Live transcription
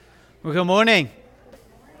Well, good morning.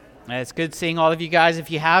 It's good seeing all of you guys. If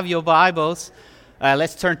you have your Bibles,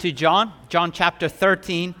 let's turn to John chapter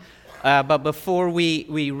 13. But before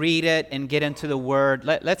we read it and get into the Word,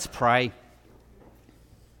 let's pray.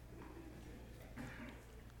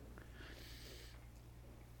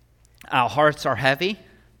 Our hearts are heavy.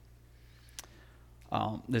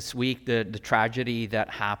 This week, the tragedy that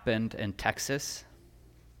happened in Texas.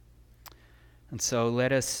 And so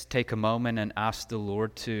let us take a moment and ask the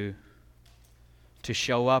Lord to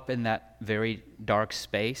show up in that very dark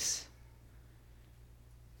space,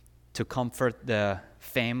 to comfort the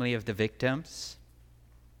family of the victims.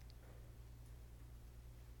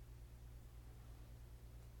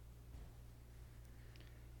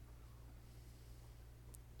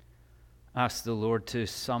 Ask the Lord to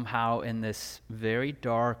somehow in this very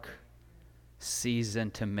dark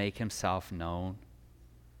season to make himself known.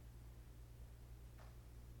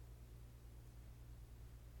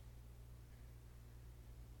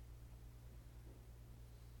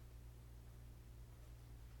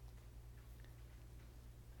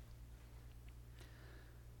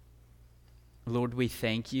 Lord, we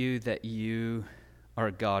thank you that you are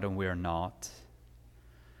God and we're not,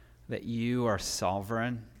 that you are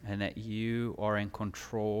sovereign and that you are in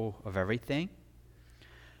control of everything,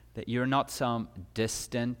 that you're not some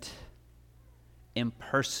distant,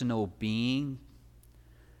 impersonal being,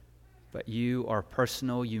 but you are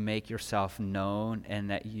personal, you make yourself known, and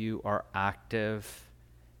that you are active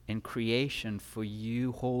in creation, for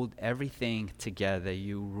you hold everything together,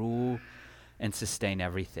 you rule and sustain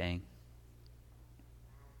everything.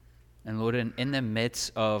 And Lord, in the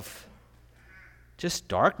midst of just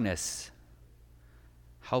darkness,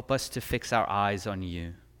 help us to fix our eyes on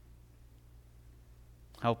you.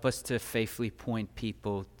 Help us to faithfully point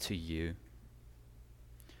people to you,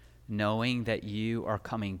 knowing that you are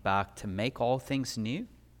coming back to make all things new,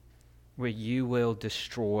 where you will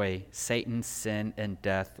destroy Satan, sin, and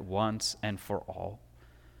death once and for all.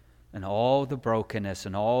 And all the brokenness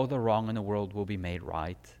and all the wrong in the world will be made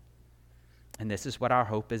right. And this is what our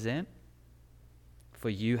hope is in.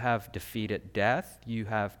 For you have defeated death, you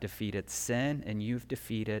have defeated sin, and you've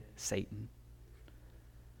defeated Satan.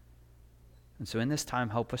 And so in this time,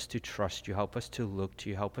 help us to trust you, help us to look to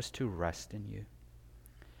you, help us to rest in you.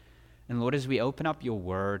 And Lord, as we open up your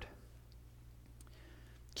word,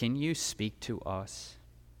 can you speak to us?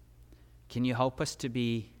 Can you help us to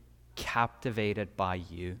be captivated by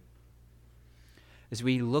you? As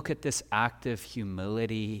we look at this act of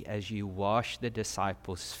humility as you wash the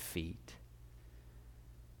disciples' feet,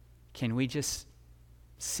 can we just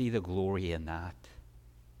see the glory in that?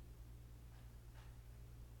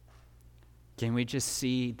 Can we just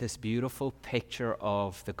see this beautiful picture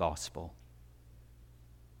of the gospel?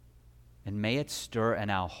 And may it stir in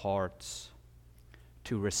our hearts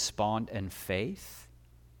to respond in faith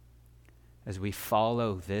as we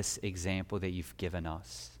follow this example that you've given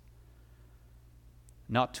us.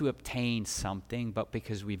 Not to obtain something, but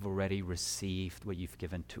because we've already received what you've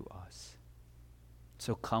given to us.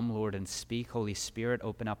 So come, Lord, and speak. Holy Spirit,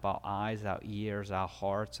 open up our eyes, our ears, our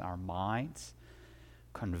hearts, our minds.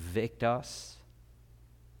 Convict us.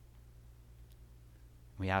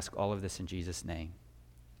 We ask all of this in Jesus' name.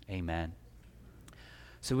 Amen.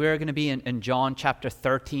 So we're going to be in John chapter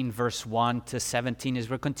 13, verse 1 to 17, as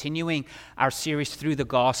we're continuing our series through the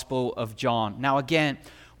Gospel of John. Now again,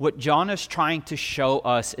 what John is trying to show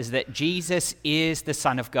us is that Jesus is the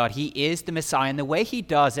Son of God. He is the Messiah. And the way he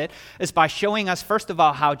does it is by showing us, first of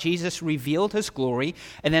all, how Jesus revealed his glory,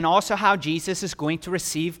 and then also how Jesus is going to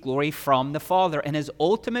receive glory from the Father. And his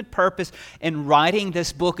ultimate purpose in writing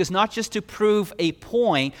this book is not just to prove a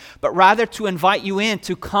point, but rather to invite you in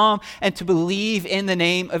to come and to believe in the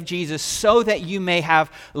name of Jesus so that you may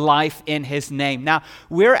have life in his name. Now,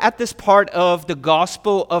 we're at this part of the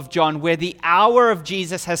Gospel of John where the hour of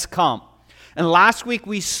Jesus has come. And last week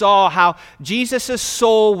we saw how Jesus'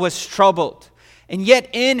 soul was troubled. And yet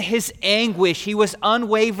in his anguish, he was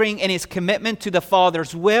unwavering in his commitment to the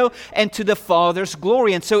Father's will and to the Father's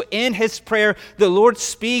glory. And so in his prayer, the Lord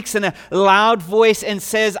speaks in a loud voice and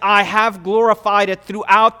says, I have glorified it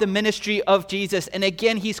throughout the ministry of Jesus. And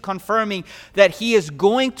again, he's confirming that he is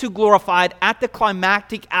going to glorify it at the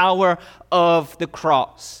climactic hour of the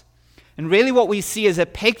cross. And really what we see is a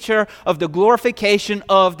picture of the glorification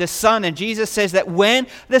of the Son. And Jesus says that when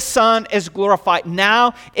the Son is glorified,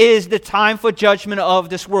 now is the time for judgment of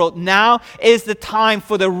this world. Now is the time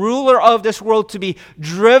for the ruler of this world to be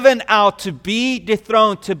driven out, to be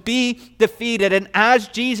dethroned, to be defeated. And as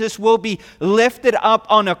Jesus will be lifted up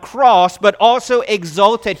on a cross, but also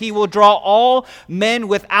exalted, he will draw all men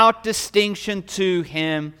without distinction to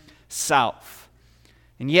himself.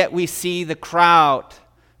 And yet we see the crowd,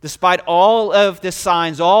 despite all of the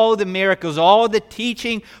signs, all the miracles, all the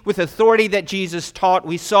teaching with authority that Jesus taught,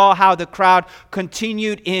 we saw how the crowd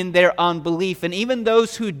continued in their unbelief. And even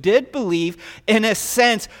those who did believe, in a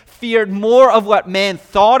sense, feared more of what man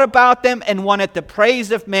thought about them and wanted the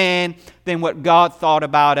praise of man than what God thought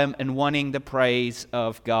about him and wanting the praise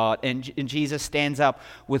of God. And Jesus stands up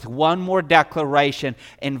with one more declaration,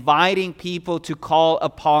 inviting people to call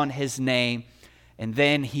upon his name. And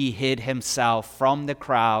then he hid himself from the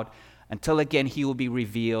crowd until again he will be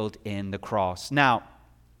revealed in the cross. Now,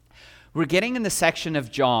 we're getting in the section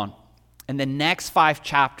of John in the next 5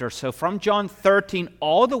 chapters. So from John 13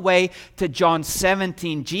 all the way to John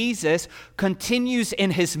 17, Jesus continues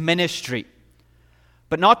in his ministry.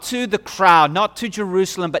 But not to the crowd, not to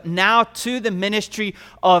Jerusalem, but now to the ministry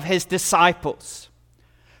of his disciples.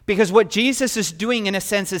 Because what Jesus is doing in a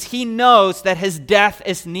sense is he knows that his death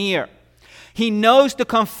is near. He knows the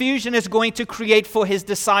confusion it's going to create for his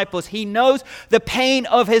disciples. He knows the pain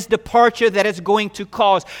of his departure that it's going to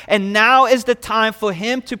cause. And now is the time for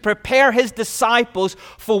him to prepare his disciples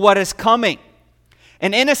for what is coming.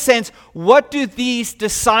 And in a sense, what do these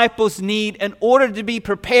disciples need in order to be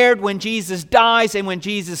prepared when Jesus dies and when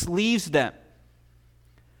Jesus leaves them?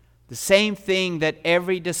 The same thing that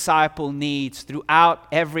every disciple needs throughout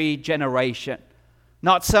every generation.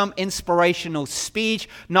 Not some inspirational speech,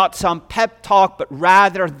 not some pep talk, but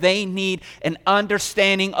rather they need an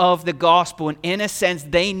understanding of the gospel. And in a sense,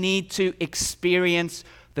 they need to experience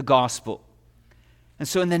the gospel. And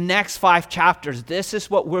so in the next 5 chapters, this is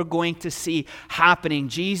what we're going to see happening.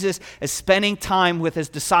 Jesus is spending time with his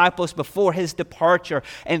disciples before his departure.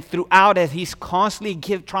 And throughout it, he's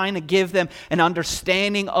constantly trying to give them an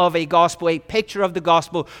understanding of a gospel, a picture of the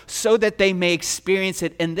gospel, so that they may experience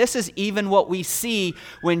it. And this is even what we see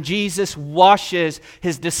when Jesus washes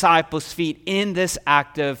his disciples' feet in this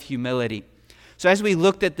act of humility. So as we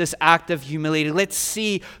looked at this act of humility, let's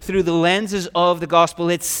see through the lenses of the gospel,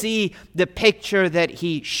 let's see the picture that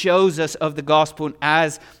he shows us of the gospel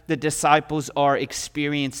as the disciples are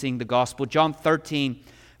experiencing the gospel. John 13,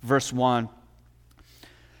 verse 1.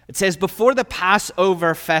 It says, "Before the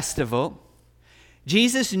Passover festival,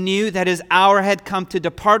 Jesus knew that his hour had come to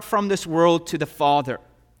depart from this world to the Father.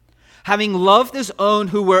 Having loved his own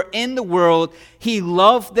who were in the world, he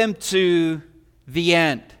loved them to the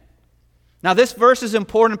end." Now this verse is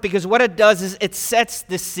important because what it does is it sets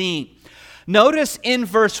the scene. Notice in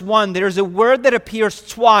verse 1, there's a word that appears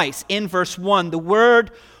twice in verse 1, the word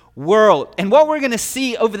world. And what we're going to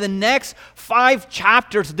see over the next 5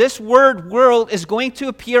 chapters, this word world is going to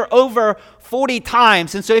appear over 40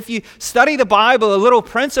 times. And so if you study the Bible, a little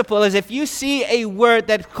principle is if you see a word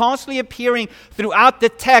that's constantly appearing throughout the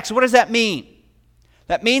text, what does that mean?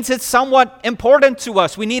 That means it's somewhat important to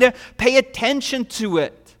us. We need to pay attention to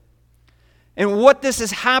it. And what this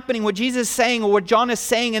is happening, what Jesus is saying, or what John is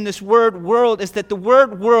saying in this word world, is that the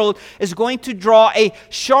word world is going to draw a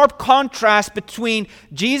sharp contrast between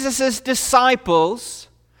Jesus' disciples,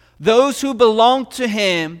 those who belong to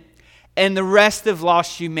him, and the rest of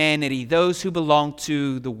lost humanity, those who belong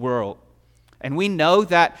to the world. And we know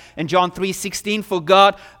that in John 3:16, for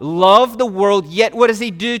God loved the world, yet what does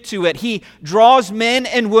he do to it? He draws men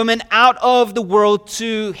and women out of the world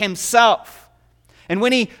to himself. And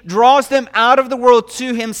when he draws them out of the world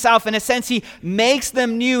to himself, in a sense, he makes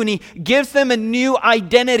them new and he gives them a new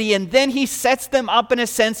identity. And then he sets them up, in a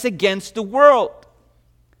sense, against the world.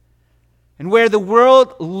 And where the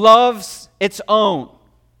world loves its own,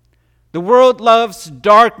 the world loves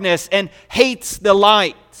darkness and hates the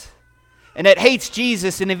light. And it hates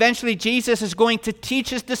Jesus. And eventually Jesus is going to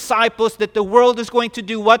teach his disciples that the world is going to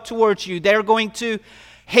do what towards you? They're going to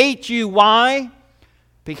hate you. Why?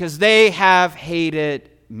 Because they have hated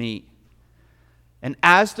me. And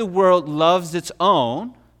as the world loves its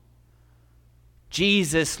own,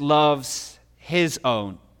 Jesus loves his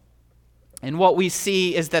own. And what we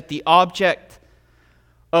see is that the object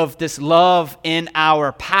of this love in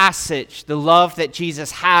our passage, the love that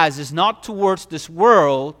Jesus has, is not towards this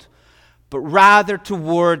world, but rather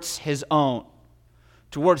towards his own.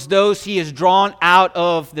 Towards those he has drawn out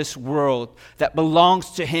of this world that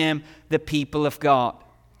belongs to him, the people of God.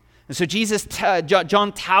 And so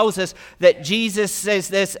John tells us that Jesus says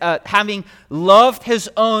this, having loved his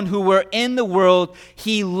own who were in the world,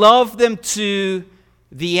 he loved them to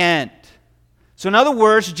the end. So in other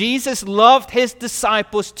words, Jesus loved his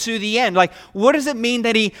disciples to the end. Like, what does it mean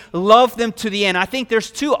that he loved them to the end? I think there's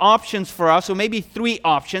 2 options for us, or maybe 3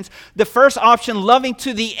 options. The first option, loving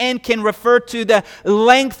to the end, can refer to the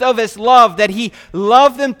length of his love, that he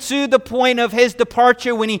loved them to the point of his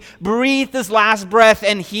departure when he breathed his last breath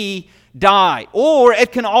and he died. Or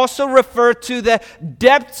it can also refer to the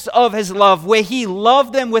depths of his love, where he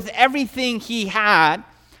loved them with everything he had.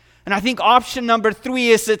 And I think option number 3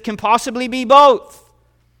 is it can possibly be both.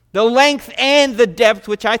 The length and the depth,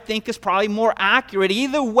 which I think is probably more accurate.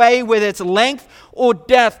 Either way, whether it's length or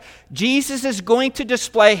depth, Jesus is going to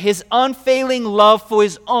display his unfailing love for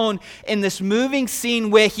his own in this moving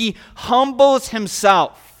scene where he humbles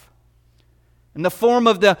himself in the form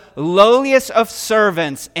of the lowliest of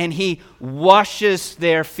servants, and he washes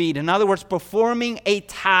their feet. In other words, performing a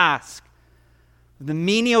task, the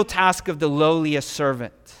menial task of the lowliest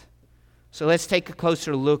servant. So let's take a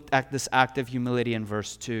closer look at this act of humility in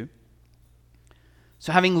verse 2.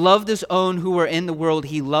 So having loved his own who were in the world,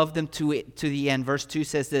 he loved them to the end. Verse 2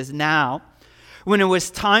 says this, now, when it was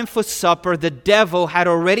time for supper, the devil had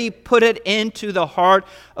already put it into the heart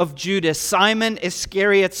of Judas, Simon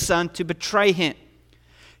Iscariot's son, to betray him.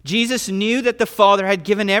 Jesus knew that the Father had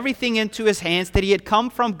given everything into his hands, that he had come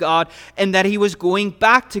from God, and that he was going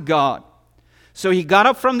back to God. So he got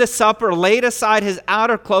up from the supper, laid aside his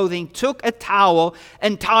outer clothing, took a towel,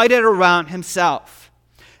 and tied it around himself.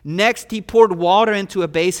 Next, he poured water into a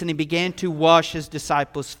basin and began to wash his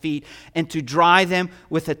disciples' feet and to dry them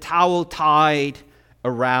with a towel tied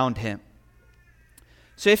around him.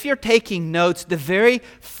 So if you're taking notes, the very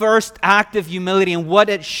first act of humility and what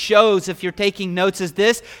it shows, if you're taking notes, is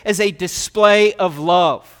this is a display of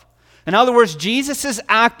love. In other words, Jesus'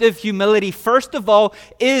 act of humility, first of all,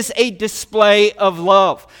 is a display of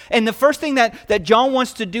love. And the first thing that John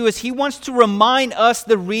wants to do is he wants to remind us,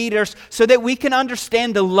 the readers, so that we can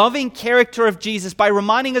understand the loving character of Jesus by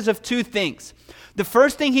reminding us of 2 things. The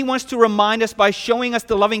first thing he wants to remind us by showing us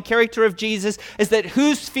the loving character of Jesus is that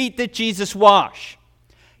whose feet did Jesus wash?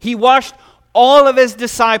 He washed all of his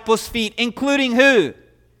disciples' feet, including who?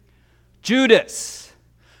 Judas.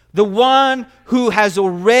 The one who has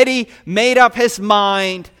already made up his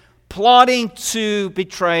mind, plotting to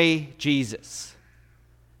betray Jesus.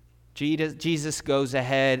 Jesus goes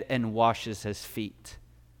ahead and washes his feet.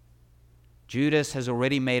 Judas has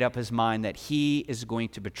already made up his mind that he is going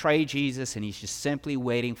to betray Jesus, and he's just simply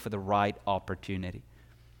waiting for the right opportunity.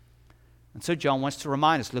 And so John wants to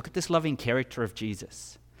remind us, look at this loving character of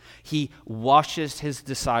Jesus. He washes his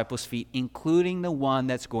disciples' feet, including the one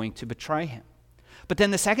that's going to betray him. But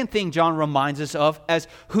then the second thing John reminds us of as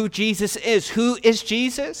who Jesus is. Who is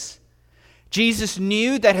Jesus? Jesus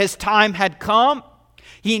knew that his time had come.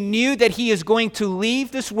 He knew that he is going to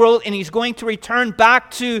leave this world and he's going to return back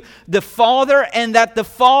to the Father, and that the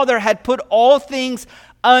Father had put all things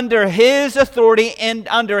under his authority and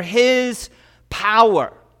under his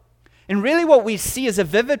power. And really what we see is a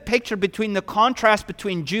vivid picture between the contrast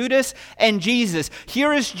between Judas and Jesus.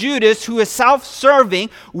 Here is Judas, who is self-serving,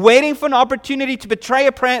 waiting for an opportunity to betray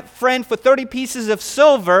a friend for 30 pieces of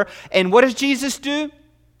silver. And what does Jesus do?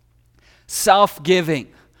 Self-giving,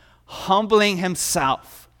 humbling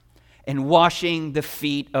himself, and washing the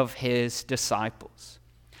feet of his disciples.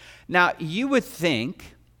 Now, you would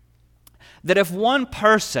think that if one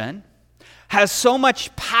person has so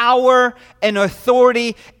much power and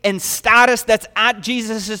authority and status that's at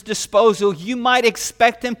Jesus' disposal, you might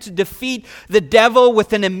expect him to defeat the devil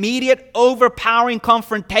with an immediate, overpowering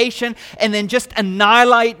confrontation and then just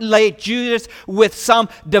annihilate Judas with some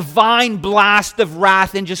divine blast of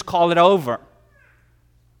wrath and just call it over.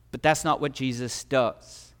 But that's not what Jesus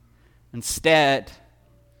does. Instead,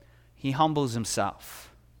 he humbles himself.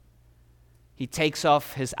 He takes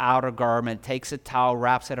off his outer garment, takes a towel,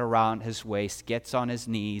 wraps it around his waist, gets on his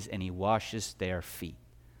knees, and he washes their feet.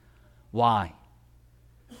 Why?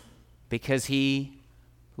 Because he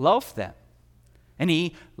loved them. And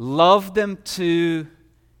he loved them to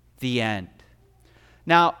the end.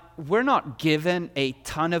 Now, we're not given a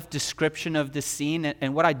ton of description of the scene,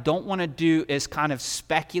 and what I don't want to do is kind of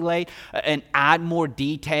speculate and add more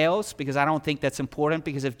details, because I don't think that's important,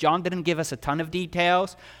 because if John didn't give us a ton of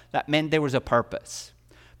details, that meant there was a purpose.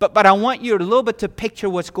 But I want you a little bit to picture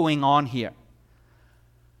what's going on here.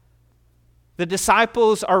 The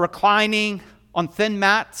disciples are reclining on thin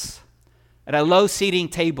mats at a low seating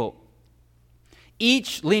table,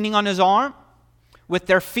 each leaning on his arm with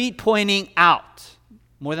their feet pointing out.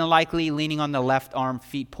 More than likely leaning on the left arm,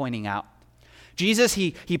 feet pointing out. Jesus,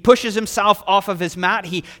 he pushes himself off of his mat.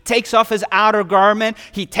 He takes off his outer garment.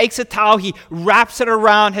 He takes a towel. He wraps it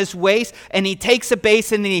around his waist. And he takes a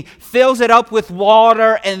basin and he fills it up with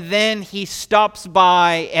water. And then he stops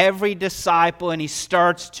by every disciple and he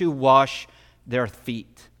starts to wash their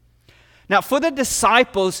feet. Now, for the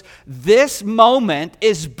disciples, this moment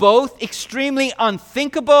is both extremely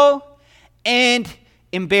unthinkable and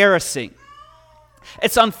embarrassing.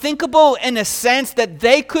 It's unthinkable in a sense that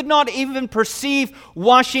they could not even perceive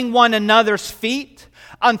washing one another's feet.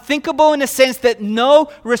 Unthinkable in a sense that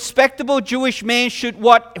no respectable Jewish man should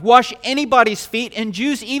wash anybody's feet. And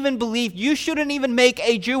Jews even believed you shouldn't even make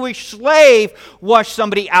a Jewish slave wash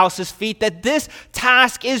somebody else's feet. That this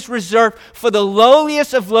task is reserved for the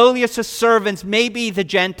lowliest of servants, maybe the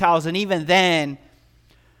Gentiles. And even then,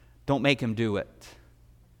 don't make him do it.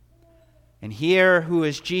 And here, who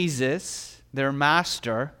is Jesus, their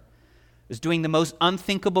master, is doing the most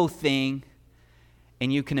unthinkable thing.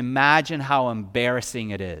 And you can imagine how embarrassing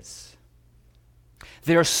it is.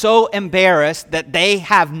 They're so embarrassed that they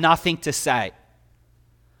have nothing to say.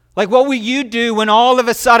 Like, what will you do when all of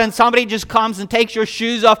a sudden somebody just comes and takes your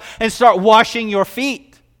shoes off and start washing your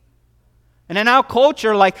feet? And in our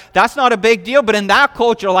culture, like, that's not a big deal. But in that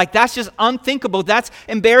culture, like, that's just unthinkable. That's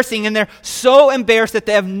embarrassing. And they're so embarrassed that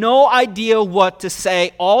they have no idea what to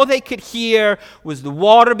say. All they could hear was the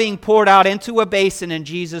water being poured out into a basin and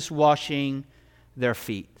Jesus washing their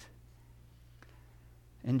feet.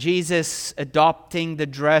 And Jesus, adopting the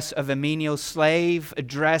dress of a menial slave, a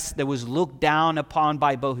dress that was looked down upon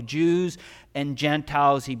by both Jews and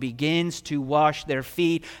Gentiles, he begins to wash their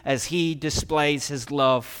feet as he displays his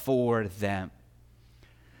love for them.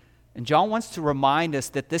 And John wants to remind us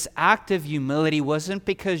that this act of humility wasn't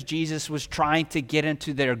because Jesus was trying to get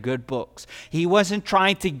into their good books. He wasn't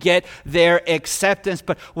trying to get their acceptance.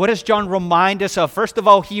 But what does John remind us of? First of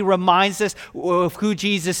all, he reminds us of who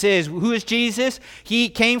Jesus is. Who is Jesus? He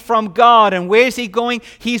came from God. And where is he going?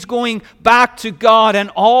 He's going back to God. And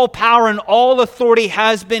all power and all authority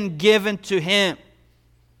has been given to him.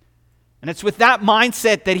 And it's with that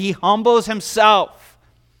mindset that he humbles himself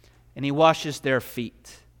and he washes their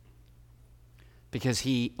feet, because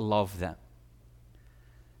he loved them.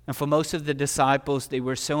 And for most of the disciples, they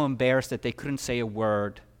were so embarrassed that they couldn't say a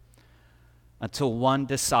word until one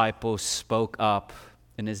disciple spoke up,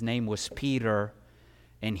 and his name was Peter,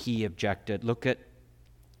 and he objected. Look at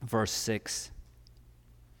verse 6.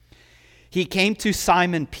 He came to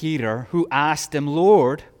Simon Peter, who asked him,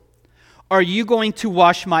 "Lord, are you going to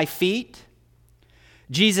wash my feet?"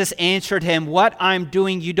 Jesus answered him, "What I'm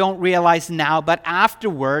doing you don't realize now, but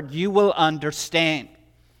afterward you will understand."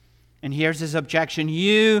 And here's his objection.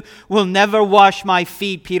 "You will never wash my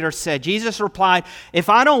feet," Peter said. Jesus replied, "If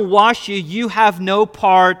I don't wash you, you have no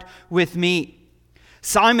part with me."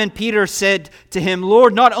 Simon Peter said to him,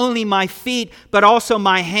 "Lord, not only my feet, but also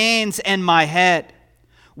my hands and my head."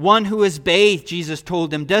 "One who is bathed," Jesus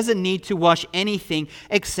told him, "doesn't need to wash anything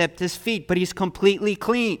except his feet, but he's completely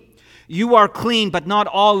clean. You are clean, but not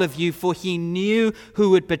all of you," for he knew who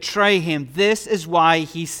would betray him. This is why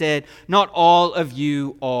he said, "Not all of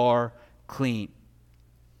you are clean."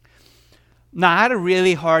 Now, I had a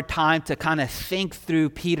really hard time to kind of think through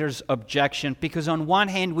Peter's objection, because on one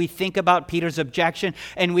hand, we think about Peter's objection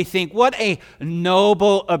and we think, what a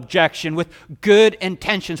noble objection with good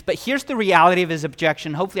intentions. But here's the reality of his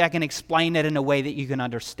objection. Hopefully I can explain it in a way that you can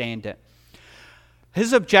understand it.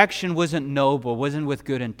 His objection wasn't noble, wasn't with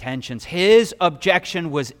good intentions. His objection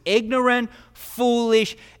was ignorant,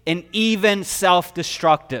 foolish, and even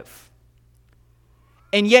self-destructive.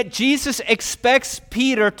 And yet Jesus expects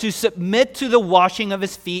Peter to submit to the washing of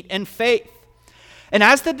his feet in faith. And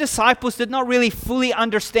as the disciples did not really fully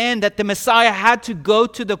understand that the Messiah had to go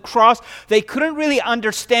to the cross, they couldn't really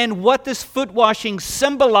understand what this foot washing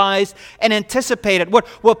symbolized and anticipated.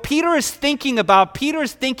 What Peter is thinking about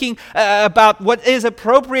what is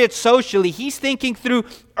appropriate socially. He's thinking through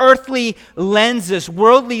earthly lenses,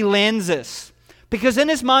 worldly lenses. Because in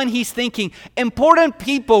his mind, he's thinking, important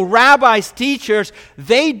people, rabbis, teachers,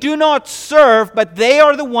 they do not serve, but they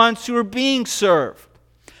are the ones who are being served.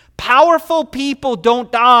 Powerful people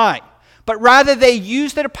don't die, but rather they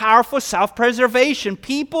use their power for self-preservation.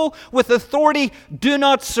 People with authority do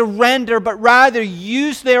not surrender, but rather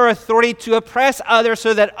use their authority to oppress others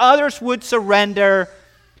so that others would surrender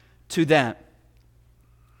to them.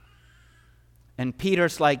 And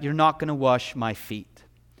Peter's like, "You're not going to wash my feet."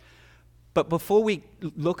 But before we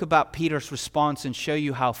look about Peter's response and show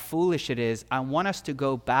you how foolish it is, I want us to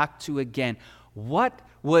go back to, again, what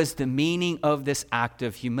was the meaning of this act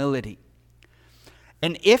of humility?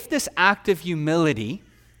 And if this act of humility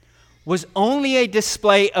was only a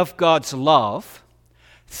display of God's love,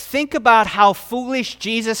 think about how foolish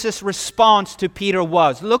Jesus' response to Peter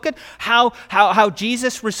was. Look at how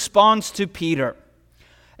Jesus responds to Peter.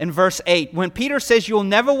 In verse 8, when Peter says, "You'll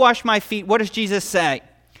never wash my feet," what does Jesus say?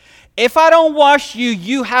 "If I don't wash you,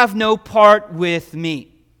 you have no part with me."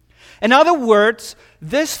 In other words,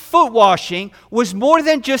 this foot washing was more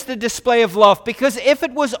than just a display of love, because if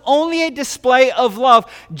it was only a display of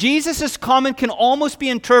love, Jesus' comment can almost be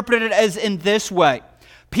interpreted as in this way: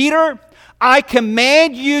 Peter, I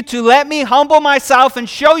command you to let me humble myself and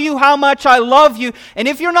show you how much I love you, and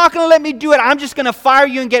if you're not going to let me do it, I'm just going to fire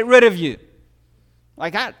you and get rid of you.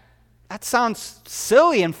 Like that sounds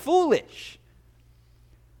silly and foolish.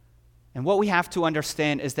 And what we have to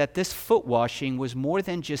understand is that this foot washing was more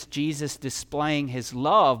than just Jesus displaying his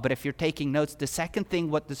love. But if you're taking notes, the second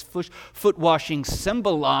thing what this foot washing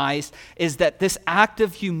symbolized is that this act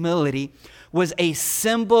of humility was a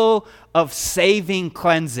symbol of saving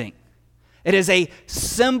cleansing. It is a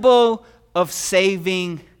symbol of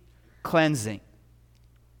saving cleansing.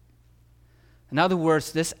 In other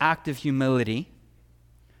words, this act of humility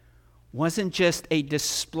wasn't just a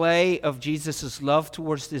display of Jesus' love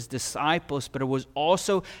towards his disciples, but it was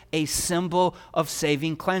also a symbol of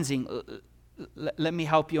saving cleansing. Let me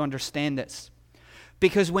help you understand this.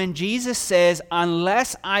 Because when Jesus says,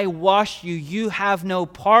 unless I wash you, you have no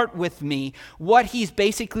part with me, what he's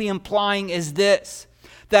basically implying is this: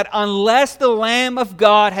 that unless the Lamb of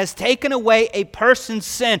God has taken away a person's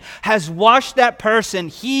sin, has washed that person,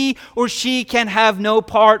 he or she can have no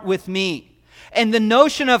part with me. And the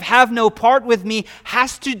notion of have no part with me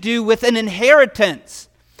has to do with an inheritance.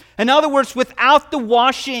 In other words, without the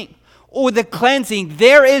washing or the cleansing,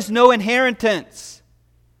 there is no inheritance.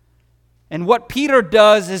 And what Peter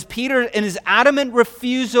does is Peter, in his adamant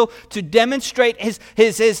refusal to demonstrate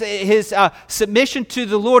his submission to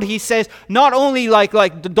the Lord, he says, not only like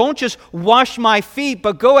don't just wash my feet,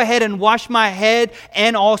 but go ahead and wash my head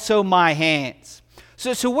and also my hands.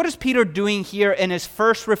 So what is Peter doing here in his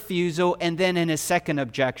first refusal and then in his second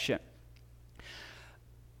objection?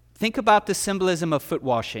 Think about the symbolism of foot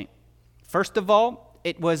washing. First of all,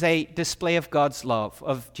 it was a display of God's love,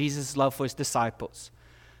 of Jesus' love for his disciples.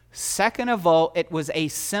 Second of all, it was a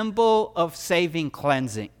symbol of saving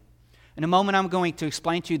cleansing. In a moment, I'm going to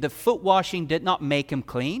explain to you the foot washing did not make him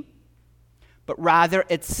clean, but rather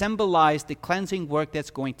it symbolized the cleansing work that's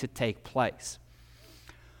going to take place.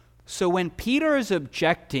 So when Peter is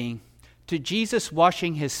objecting to Jesus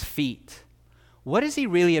washing his feet, what is he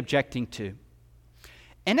really objecting to?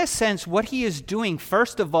 In a sense, what he is doing,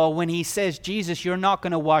 first of all, when he says, Jesus, you're not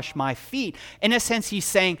going to wash my feet, in a sense, he's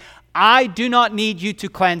saying, I do not need you to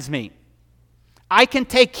cleanse me. I can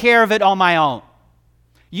take care of it on my own.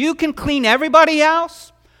 You can clean everybody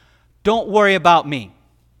else. Don't worry about me.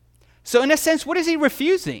 So in a sense, what is he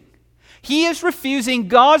refusing? He is refusing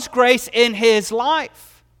God's grace in his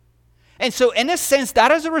life. And so in a sense,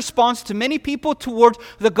 that is a response to many people towards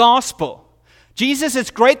the gospel. Jesus,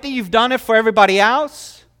 it's great that you've done it for everybody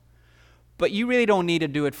else, but you really don't need to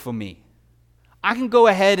do it for me. I can go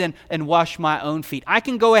ahead and wash my own feet. I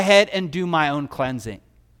can go ahead and do my own cleansing.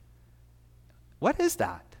 What is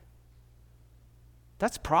that?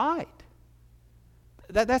 That's pride.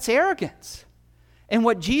 That's arrogance. And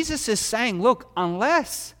what Jesus is saying, look,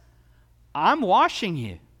 unless I'm washing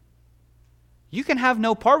you, you can have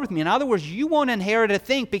no part with me. In other words, you won't inherit a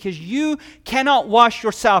thing because you cannot wash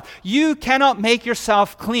yourself. You cannot make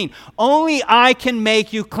yourself clean. Only I can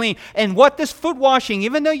make you clean. And what this foot washing,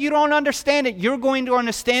 even though you don't understand it, you're going to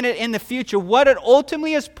understand it in the future. What it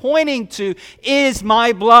ultimately is pointing to is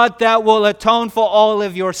my blood that will atone for all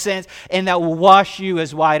of your sins and that will wash you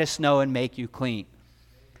as white as snow and make you clean.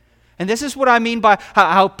 And this is what I mean by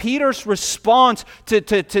how Peter's response to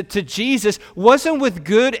Jesus wasn't with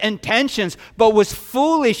good intentions, but was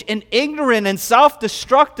foolish and ignorant and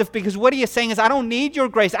self-destructive, because what he is saying is, I don't need your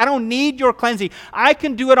grace. I don't need your cleansing. I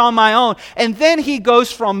can do it on my own. And then he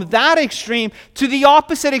goes from that extreme to the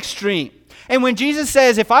opposite extreme. And when Jesus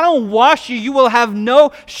says, if I don't wash you, you will have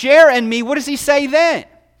no share in me, what does he say then?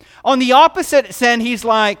 On the opposite end, he's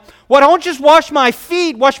like, well, don't just wash my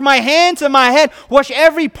feet, wash my hands and my head, wash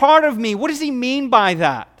every part of me. What does he mean by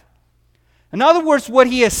that? In other words, what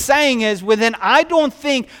he is saying is, well, then I don't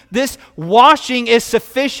think this washing is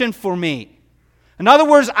sufficient for me. In other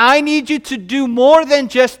words, I need you to do more than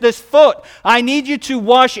just this foot. I need you to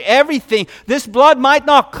wash everything. This blood might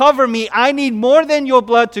not cover me. I need more than your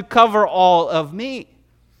blood to cover all of me.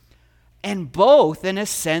 And both, in a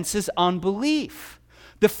sense, is unbelief.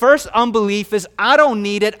 The first unbelief is, I don't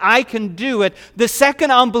need it, I can do it. The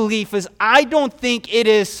second unbelief is, I don't think it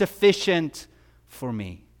is sufficient for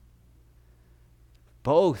me.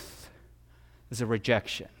 Both is a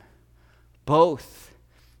rejection. Both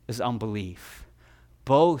is unbelief.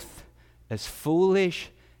 Both is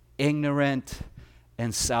foolish, ignorant,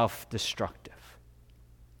 and self-destructive.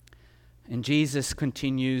 And Jesus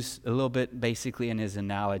continues a little bit basically in his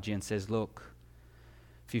analogy and says, look,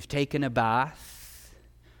 If you've taken a bath,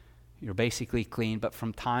 you're basically clean, but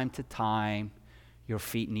from time to time, your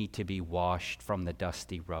feet need to be washed from the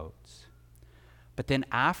dusty roads. But then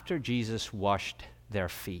after Jesus washed their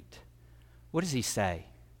feet, what does he say?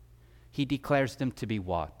 He declares them to be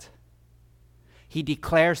what? He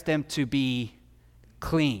declares them to be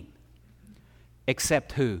clean.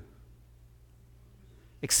 Except who?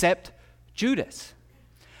 Except Judas.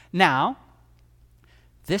 Now,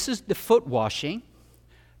 this is the foot washing.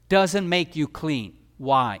 Doesn't make you clean.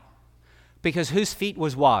 Why? Because whose feet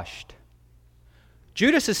was washed?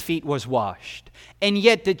 Judas's feet was washed. And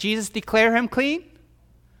yet, did Jesus declare him clean?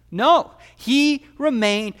 No. He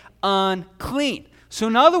remained unclean. So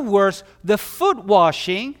in other words, the foot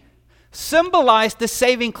washing symbolized the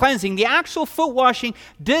saving cleansing. The actual foot washing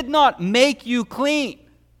did not make you clean.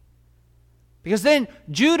 Because then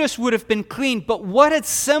Judas would have been clean. But what it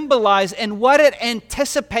symbolized and what it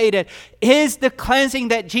anticipated is the cleansing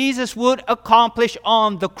that Jesus would accomplish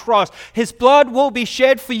on the cross. His blood will be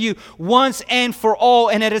shed for you once and for all.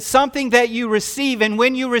 And it is something that you receive. And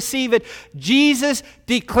when you receive it, Jesus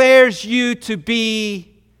declares you to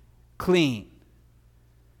be clean.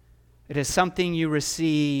 It is something you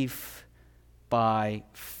receive by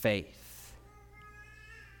faith.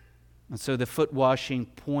 And so the foot washing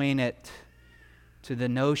pointed to the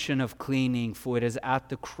notion of cleaning, for it is at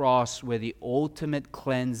the cross where the ultimate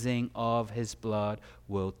cleansing of his blood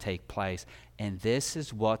will take place. And this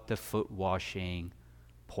is what the foot washing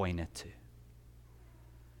pointed to.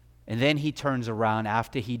 And then he turns around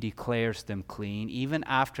after he declares them clean. Even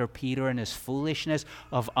after Peter and his foolishness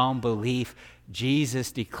of unbelief,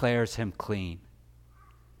 Jesus declares him clean.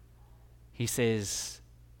 He says,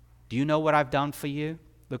 do you know what I've done for you?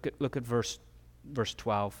 Look at verse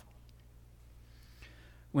 12.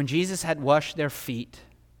 When Jesus had washed their feet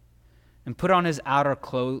and put on his outer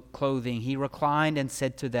clothing, he reclined and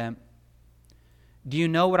said to them, do you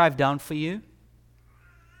know what I've done for you?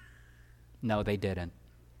 No, they didn't.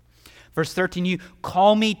 Verse 13, you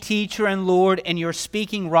call me teacher and Lord, and you're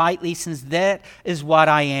speaking rightly, since that is what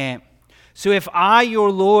I am. So if I,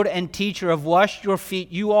 your Lord and teacher, have washed your feet,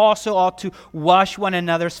 you also ought to wash one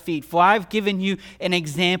another's feet. For I've given you an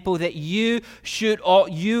example that you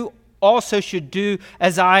also should do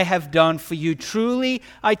as I have done for you. Truly,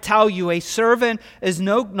 I tell you, a servant is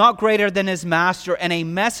not greater than his master, and a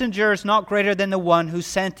messenger is not greater than the one who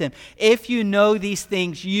sent him. If you know these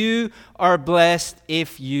things, you are blessed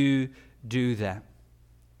if you do them.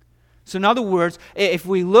 So in other words, if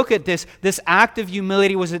we look at this act of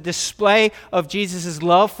humility was a display of Jesus'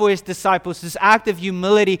 love for his disciples. This act of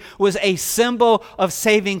humility was a symbol of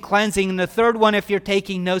saving cleansing. And the third one, if you're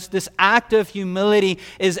taking notes, this act of humility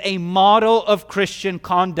is a model of Christian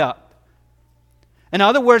conduct. In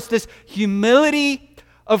other words, this humility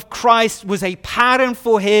of Christ was a pattern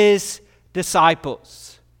for his disciples.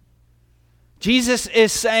 Jesus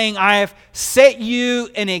is saying, I have set you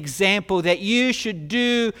an example that you should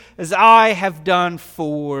do as I have done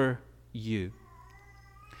for you.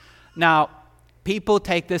 Now, people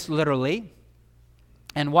take this literally,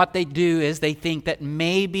 and what they do is they think that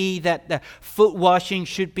maybe that the foot washing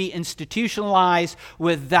should be institutionalized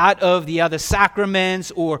with that of the other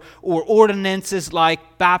sacraments or ordinances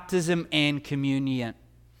like baptism and communion.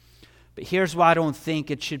 But here's why I don't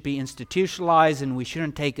think it should be institutionalized, and we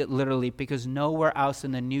shouldn't take it literally, because nowhere else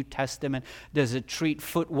in the New Testament does it treat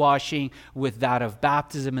foot washing with that of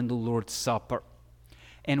baptism and the Lord's Supper.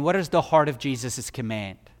 And what is the heart of Jesus'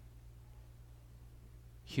 command?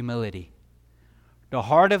 Humility. The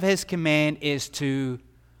heart of his command is to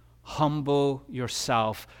humble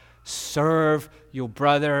yourself, serve your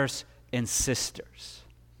brothers and sisters.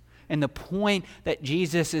 And the point that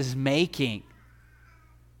Jesus is making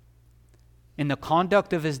in the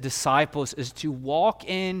conduct of his disciples is to walk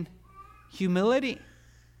in humility.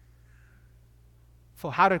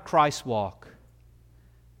 For how did Christ walk?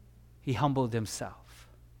 He humbled himself.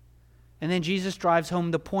 And then Jesus drives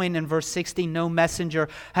home the point in verse 16, no messenger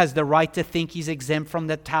has the right to think he's exempt from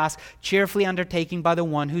the task cheerfully undertaken by the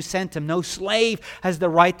one who sent him. No slave has the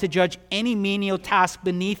right to judge any menial task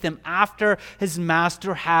beneath him after his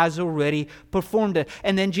master has already performed it.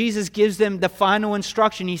 And then Jesus gives them the final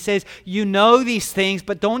instruction. He says, you know these things,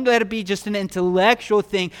 but don't let it be just an intellectual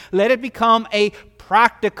thing. Let it become a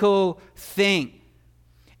practical thing.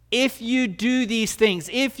 If you do these things,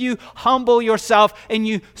 if you humble yourself and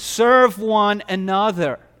you serve one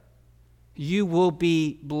another, you will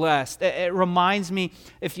be blessed. It reminds me,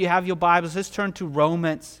 if you have your Bibles, let's turn to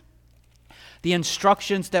Romans. The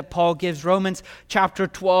instructions that Paul gives, Romans chapter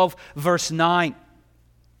 12, verse 9.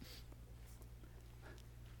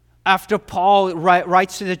 After Paul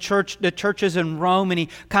writes to the churches in Rome, and he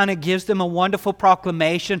kind of gives them a wonderful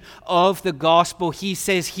proclamation of the gospel, he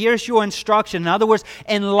says, here's your instruction. In other words,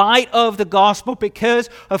 in light of the gospel,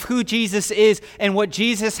 because of who Jesus is and what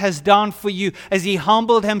Jesus has done for you, as he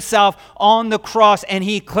humbled himself on the cross and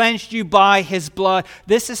he cleansed you by his blood,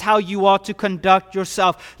 this is how you ought to conduct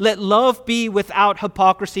yourself. Let love be without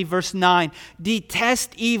hypocrisy. Verse 9,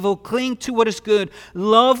 detest evil, cling to what is good,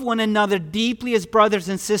 love one another deeply as brothers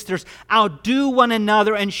and sisters. Outdo one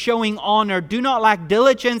another in showing honor. Do not lack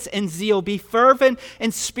diligence and zeal. Be fervent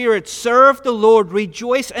in spirit. Serve the Lord.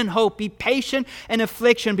 Rejoice in hope. Be patient in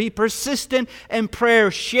affliction. Be persistent in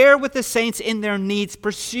prayer. Share with the saints in their needs.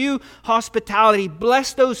 Pursue hospitality.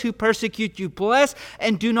 Bless those who persecute you. Bless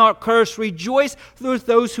and do not curse. Rejoice with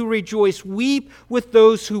those who rejoice. Weep with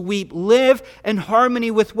those who weep. Live in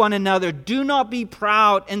harmony with one another. Do not be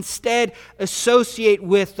proud. Instead, associate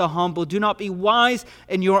with the humble. Do not be wise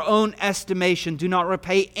in your own estimation. Do not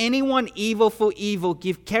repay anyone evil for evil.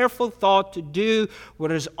 Give careful thought to do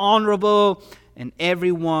what is honorable in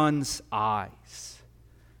everyone's eyes.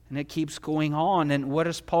 And it keeps going on. And what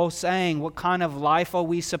is Paul saying? What kind of life are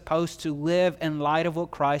we supposed to live in light of what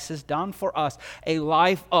Christ has done for us? A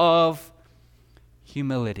life of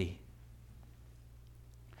humility.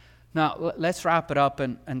 Now, let's wrap it up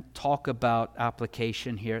and talk about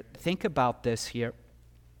application here. Think about this here.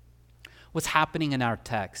 What's happening in our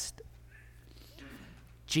text?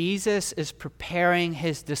 Jesus is preparing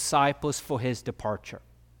his disciples for his departure.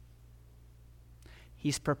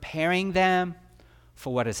 He's preparing them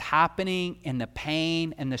for what is happening and the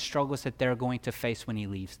pain and the struggles that they're going to face when he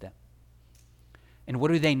leaves them. And what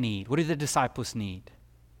do they need? What do the disciples need?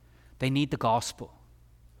 They need the gospel.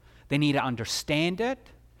 They need to understand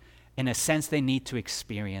it. In a sense, they need to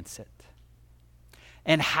experience it.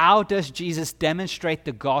 And how does Jesus demonstrate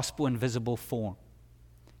the gospel in visible form?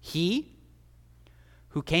 He,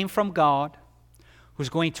 who came from God, who's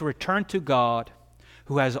going to return to God,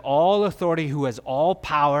 who has all authority, who has all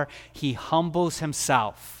power, he humbles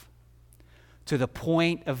himself to the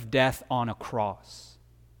point of death on a cross.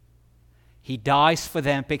 He dies for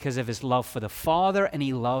them because of his love for the Father, and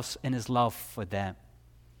he loves in his love for them.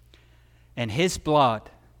 And his blood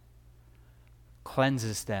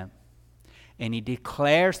cleanses them. And he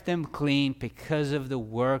declares them clean because of the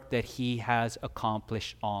work that he has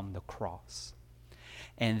accomplished on the cross.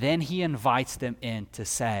 And then he invites them in to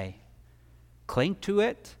say, cling to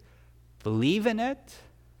it, believe in it,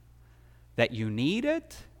 that you need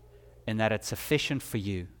it, and that it's sufficient for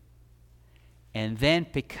you. And then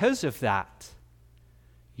because of that,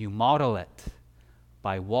 you model it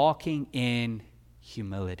by walking in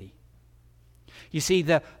humility. You see,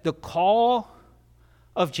 the call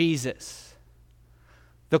of Jesus,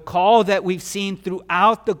 the call that we've seen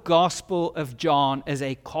throughout the Gospel of John, is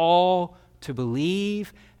a call to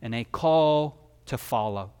believe and a call to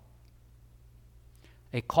follow.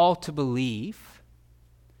 A call to believe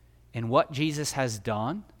in what Jesus has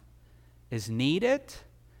done is needed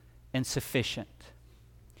and sufficient.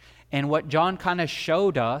 And what John kind of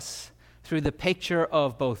showed us through the picture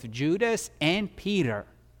of both Judas and Peter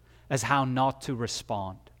is how not to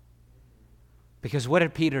respond. Because what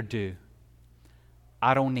did Peter do?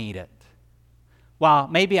 I don't need it. Well,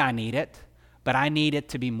 maybe I need it, but I need it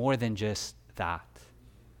to be more than just that.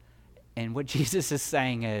 And what Jesus is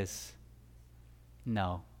saying is,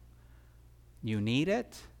 no, you need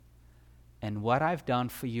it, and what I've done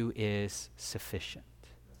for you is sufficient.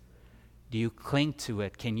 Do you cling to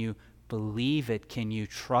it? Can you believe it? Can you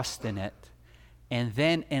trust in it? And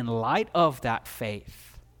then in light of that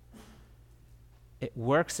faith, it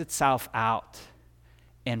works itself out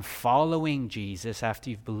in following Jesus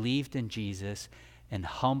after you've believed in Jesus, and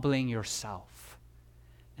humbling yourself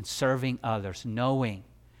and serving others, knowing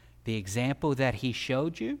the example that he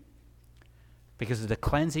showed you because of the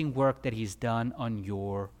cleansing work that he's done on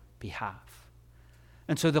your behalf.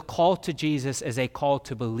 And so the call to Jesus is a call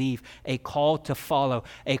to believe, a call to follow,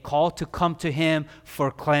 a call to come to him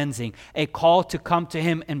for cleansing, a call to come to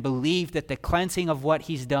him and believe that the cleansing of what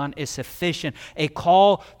he's done is sufficient, a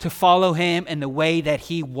call to follow him in the way that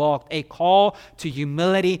he walked, a call to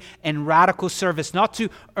humility and radical service, not to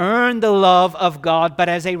earn the love of God, but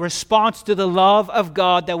as a response to the love of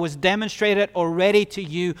God that was demonstrated already to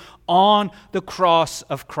you on the cross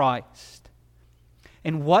of Christ.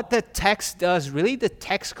 And what the text does, really the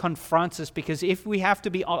text confronts us, because if we have to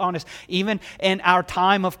be honest, even in our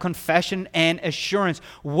time of confession and assurance,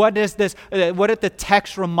 what did the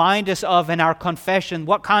text remind us of in our confession?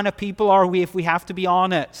 What kind of people are we if we have to be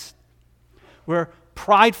honest? We're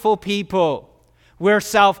prideful people. We're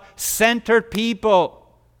self-centered people.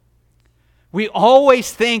 We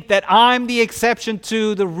always think that I'm the exception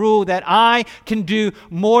to the rule, that I can do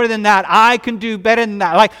more than that. I can do better than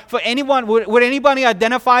that. Like for anyone, would anybody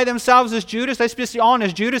identify themselves as Judas? Let's just be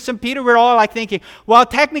honest. Judas and Peter, we're all like thinking, well,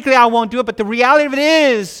 technically I won't do it, but the reality of it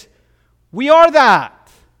is, we are that.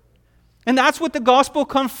 And that's what the gospel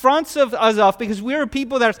confronts us of, because we're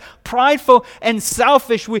people that are prideful and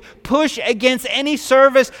selfish. We push against any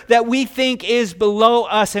service that we think is below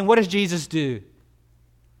us. And what does Jesus do?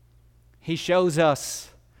 He shows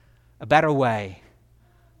us a better way,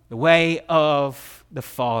 the way of the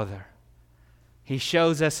Father. He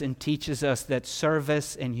shows us and teaches us that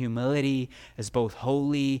service and humility is both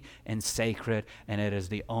holy and sacred, and it is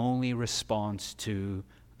the only response to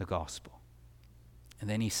the gospel. And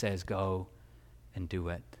then he says, go and do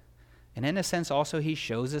it. And in a sense also he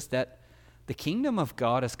shows us that the kingdom of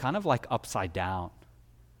God is kind of like upside down.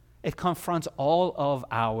 It confronts all of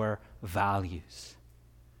our values.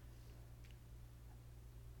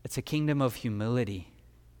 It's a kingdom of humility,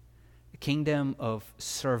 a kingdom of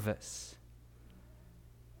service,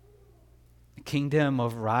 a kingdom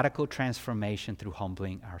of radical transformation through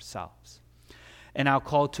humbling ourselves. And our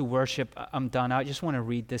call to worship, I'm done. I just want to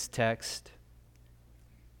read this text.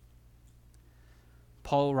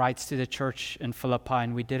 Paul writes to the church in Philippi,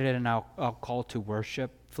 and we did it in our call to worship,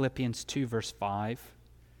 Philippians 2, verse 5.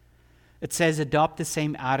 It says, adopt the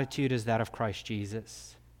same attitude as that of Christ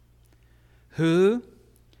Jesus, who,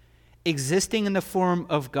 existing in the form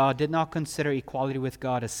of God, did not consider equality with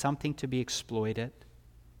God as something to be exploited.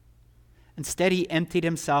 Instead, he emptied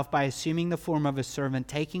himself by assuming the form of a servant,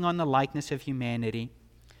 taking on the likeness of humanity.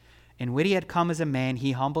 And when he had come as a man,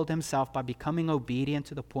 he humbled himself by becoming obedient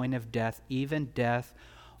to the point of death, even death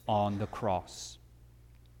on the cross.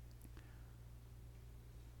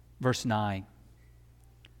 Verse 9.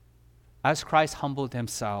 As Christ humbled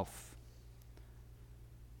himself,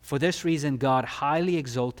 for this reason, God highly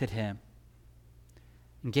exalted him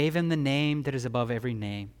and gave him the name that is above every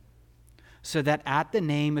name, so that at the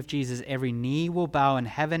name of Jesus, every knee will bow in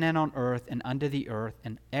heaven and on earth and under the earth,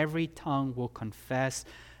 and every tongue will confess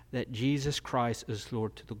that Jesus Christ is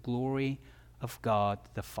Lord, to the glory of God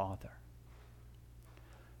the Father.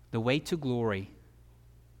 The way to glory,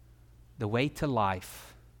 the way to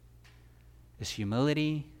life, is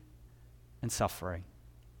humility and suffering.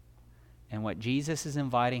 And what Jesus is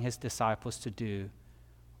inviting his disciples to do,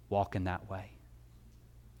 walk in that way.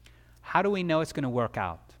 How do we know it's going to work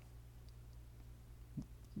out?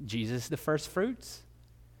 Jesus, the first fruits.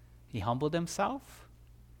 He humbled himself.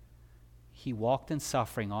 He walked in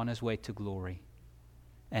suffering on his way to glory.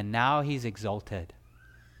 And now he's exalted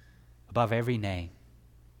above every name.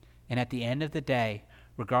 And at the end of the day,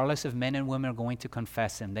 regardless if men and women are going to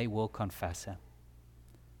confess him, they will confess him.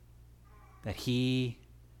 That he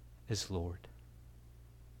is Lord.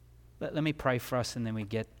 Let me pray for us, and then we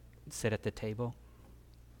sit at the table.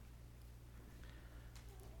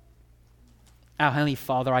 Our Heavenly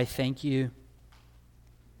Father, I thank you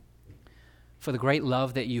for the great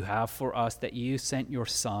love that you have for us, that you sent your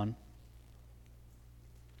Son,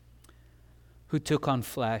 who took on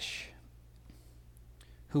flesh,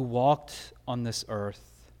 who walked on this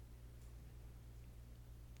earth,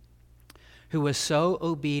 who was so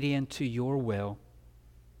obedient to your will,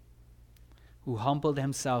 who humbled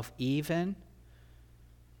himself even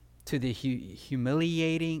to the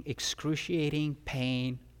humiliating, excruciating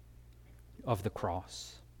pain of the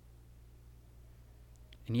cross.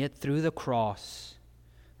 And yet through the cross,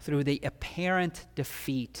 through the apparent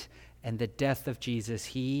defeat and the death of Jesus,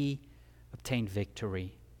 he obtained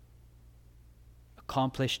victory,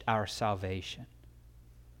 accomplished our salvation.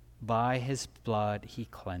 By his blood, he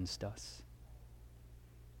cleansed us.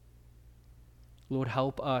 Lord,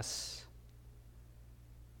 help us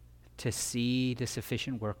to see the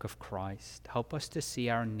sufficient work of Christ. Help us to see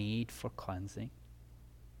our need for cleansing.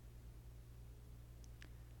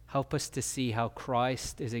 Help us to see how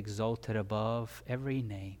Christ is exalted above every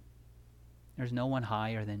name. There's no one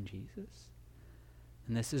higher than Jesus.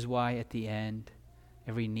 And this is why at the end,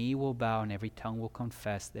 every knee will bow and every tongue will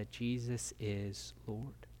confess that Jesus is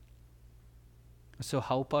Lord. So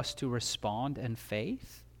help us to respond in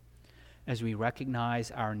faith as we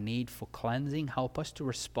recognize our need for cleansing. Help us to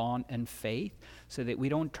respond in faith so that we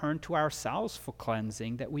don't turn to ourselves for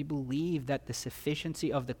cleansing, that we believe that the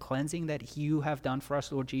sufficiency of the cleansing that you have done for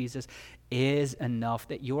us, Lord Jesus, is enough,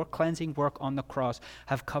 that your cleansing work on the cross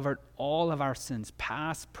have covered all of our sins,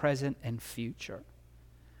 past, present, and future.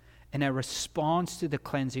 In a response to the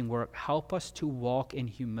cleansing work, help us to walk in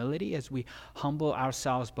humility as we humble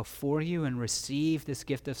ourselves before you and receive this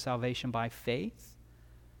gift of salvation by faith.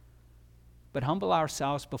 But humble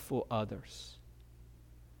ourselves before others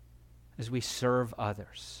as we serve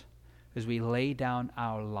others, as we lay down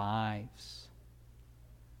our lives,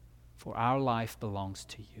 for our life belongs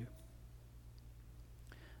to you.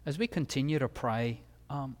 As we continue to pray,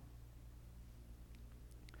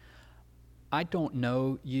 I don't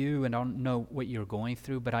know you and I don't know what you're going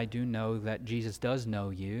through, but I do know that Jesus does know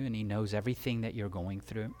you and he knows everything that you're going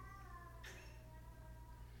through.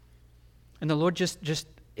 And the Lord just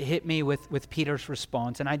hit me with Peter's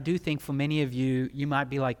response. And I do think for many of you, you might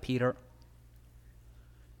be like Peter.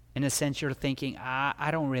 In a sense, you're thinking, I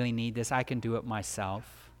don't really need this. I can do it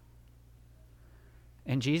myself.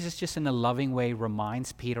 And Jesus just in a loving way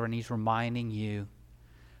reminds Peter, and he's reminding you,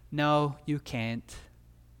 no, you can't.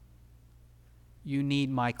 You need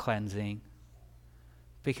my cleansing.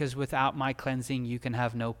 Because without my cleansing, you can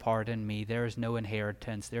have no part in me. There is no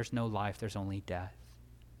inheritance. There's no life. There's only death.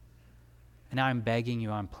 And I'm begging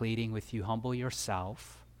you, I'm pleading with you, humble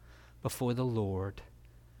yourself before the Lord.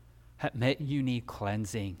 Admit you need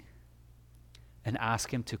cleansing and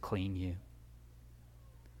ask him to clean you.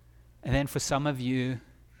 And then for some of you,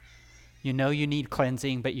 you know you need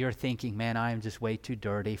cleansing, but you're thinking, man, I am just way too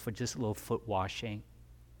dirty for just a little foot washing.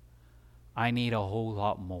 I need a whole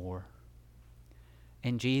lot more.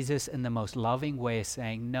 And Jesus, in the most loving way, is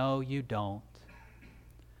saying, no, you don't.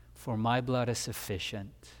 For my blood is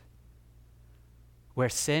sufficient. Where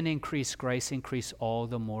sin increased, grace increased all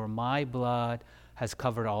the more. My blood has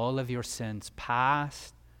covered all of your sins,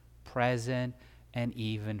 past, present, and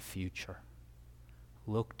even future.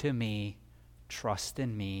 Look to me, trust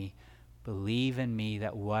in me, believe in me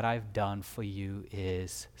that what I've done for you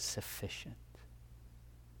is sufficient.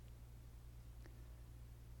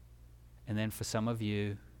 And then for some of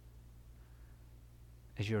you,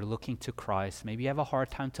 as you're looking to Christ, maybe you have a hard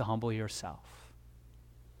time to humble yourself.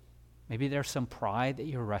 Maybe there's some pride that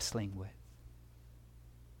you're wrestling with.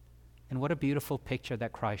 And what a beautiful picture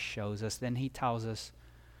that Christ shows us. Then he tells us,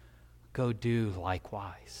 go do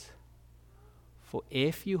likewise. For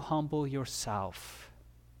if you humble yourself,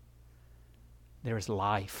 there's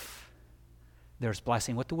life, there's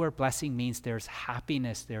blessing. What the word blessing means, there's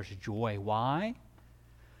happiness, there's joy. Why?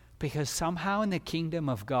 Because somehow in the kingdom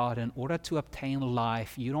of God, in order to obtain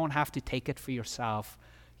life, you don't have to take it for yourself,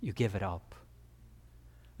 you give it up.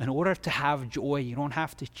 In order to have joy, you don't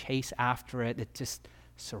have to chase after it, it's just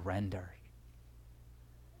surrender.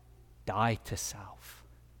 Die to self.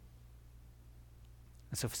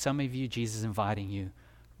 And so for some of you, Jesus is inviting you,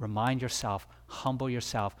 remind yourself, humble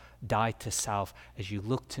yourself, die to self as you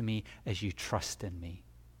look to me, as you trust in me.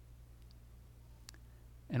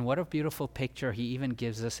 And what a beautiful picture he even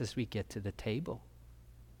gives us as we get to the table.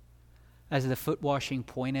 As the foot washing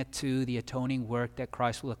pointed to the atoning work that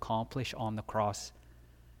Christ will accomplish on the cross,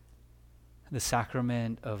 the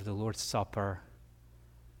sacrament of the Lord's Supper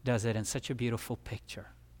does it in such a beautiful picture.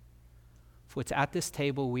 For it's at this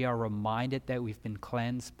table we are reminded that we've been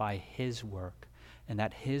cleansed by his work, and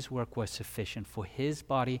that his work was sufficient. For his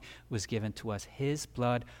body was given to us. His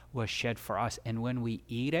blood was shed for us. And when we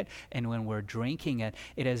eat it and when we're drinking it,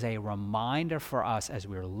 it is a reminder for us as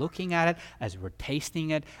we're looking at it, as we're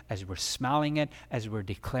tasting it, as we're smelling it, as we're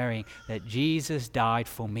declaring that Jesus died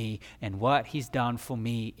for me and what he's done for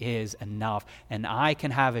me is enough. And I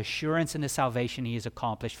can have assurance in the salvation he has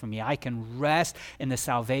accomplished for me. I can rest in the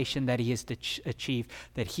salvation that he has achieved,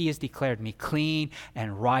 that he has declared me clean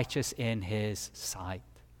and righteous in his sight.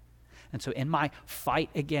 And so in my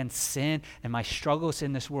fight against sin and my struggles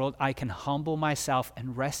in this world, I can humble myself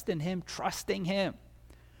and rest in him, trusting him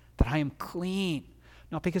that I am clean,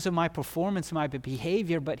 not because of my performance, my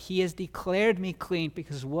behavior, but he has declared me clean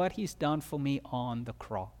because of what he's done for me on the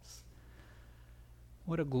cross.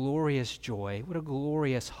 What a glorious joy, what a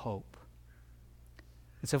glorious hope.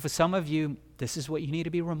 And so for some of you, this is what you need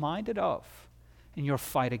to be reminded of in your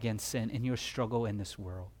fight against sin, in your struggle in this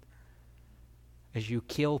world, as you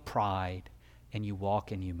kill pride and you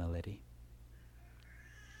walk in humility.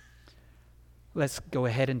 Let's go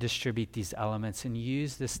ahead and distribute these elements and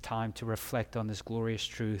use this time to reflect on this glorious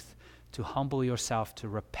truth, to humble yourself, to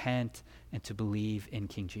repent, and to believe in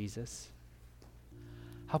King Jesus.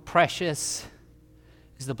 How precious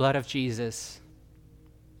is the blood of Jesus,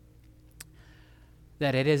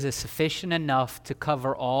 that it is sufficient enough to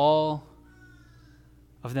cover all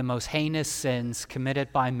of the most heinous sins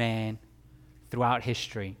committed by man throughout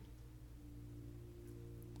history.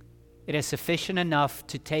 It is sufficient enough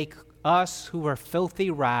to take us who were filthy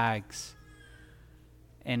rags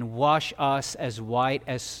and wash us as white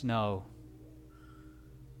as snow.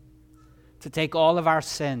 To take all of our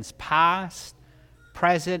sins, past,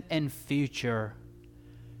 present, and future,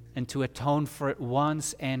 and to atone for it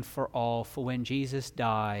once and for all. For when Jesus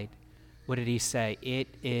died, what did he say? It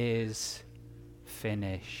is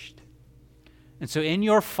finished. And so in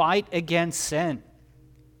your fight against sin,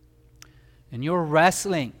 in your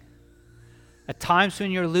wrestling, at times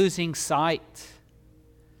when you're losing sight,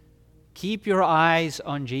 keep your eyes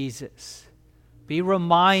on Jesus. Be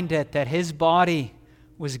reminded that his body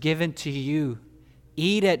was given to you.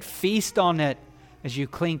 Eat it, feast on it as you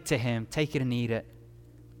cling to him. Take it and eat it.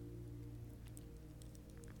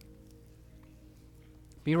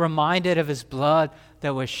 Be reminded of his blood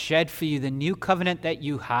that was shed for you, the new covenant that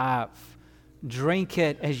you have. Drink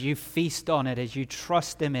it as you feast on it, as you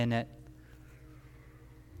trust him in it.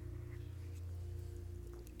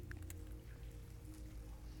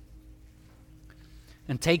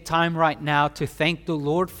 And take time right now to thank the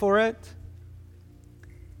Lord for it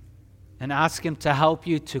and ask him to help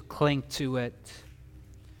you to cling to it,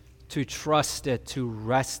 to trust it, to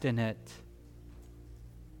rest in it.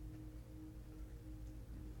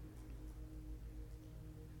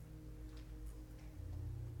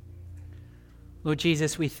 Lord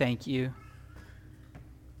Jesus, we thank you.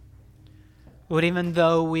 Lord, even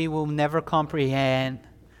though we will never comprehend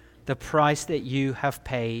the price that you have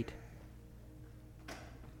paid,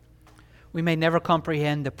 we may never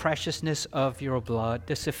comprehend the preciousness of your blood,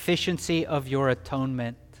 the sufficiency of your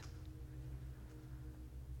atonement.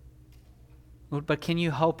 Lord, but can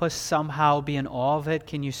you help us somehow be in awe of it?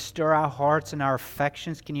 Can you stir our hearts and our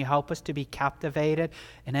affections? Can you help us to be captivated?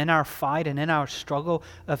 And in our fight and in our struggle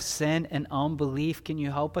of sin and unbelief, can you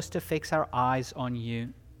help us to fix our eyes on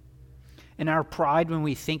you? In our pride, when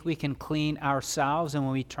we think we can clean ourselves and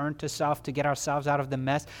when we turn to self to get ourselves out of the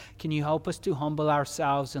mess, can you help us to humble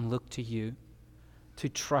ourselves and look to you, to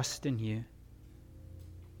trust in you?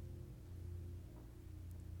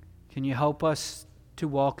 Can you help us to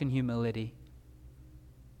walk in humility?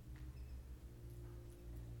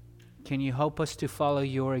 Can you help us to follow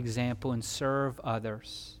your example and serve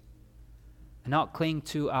others and not cling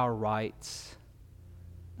to our rights,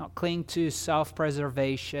 not cling to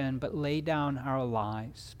self-preservation, but lay down our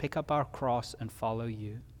lives, pick up our cross and follow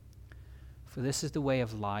you? For this is the way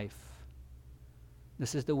of life.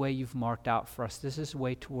 This is the way you've marked out for us. This is the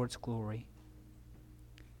way towards glory.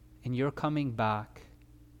 And you're coming back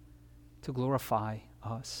to glorify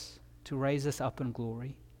us, to raise us up in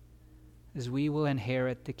glory, as we will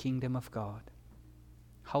inherit the kingdom of God.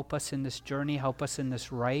 Help us in this journey. Help us in this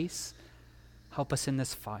race. Help us in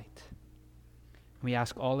this fight. We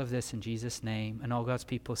ask all of this in Jesus' name. And all God's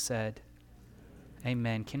people said,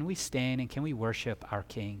 amen. Can we stand and can we worship our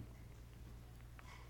King?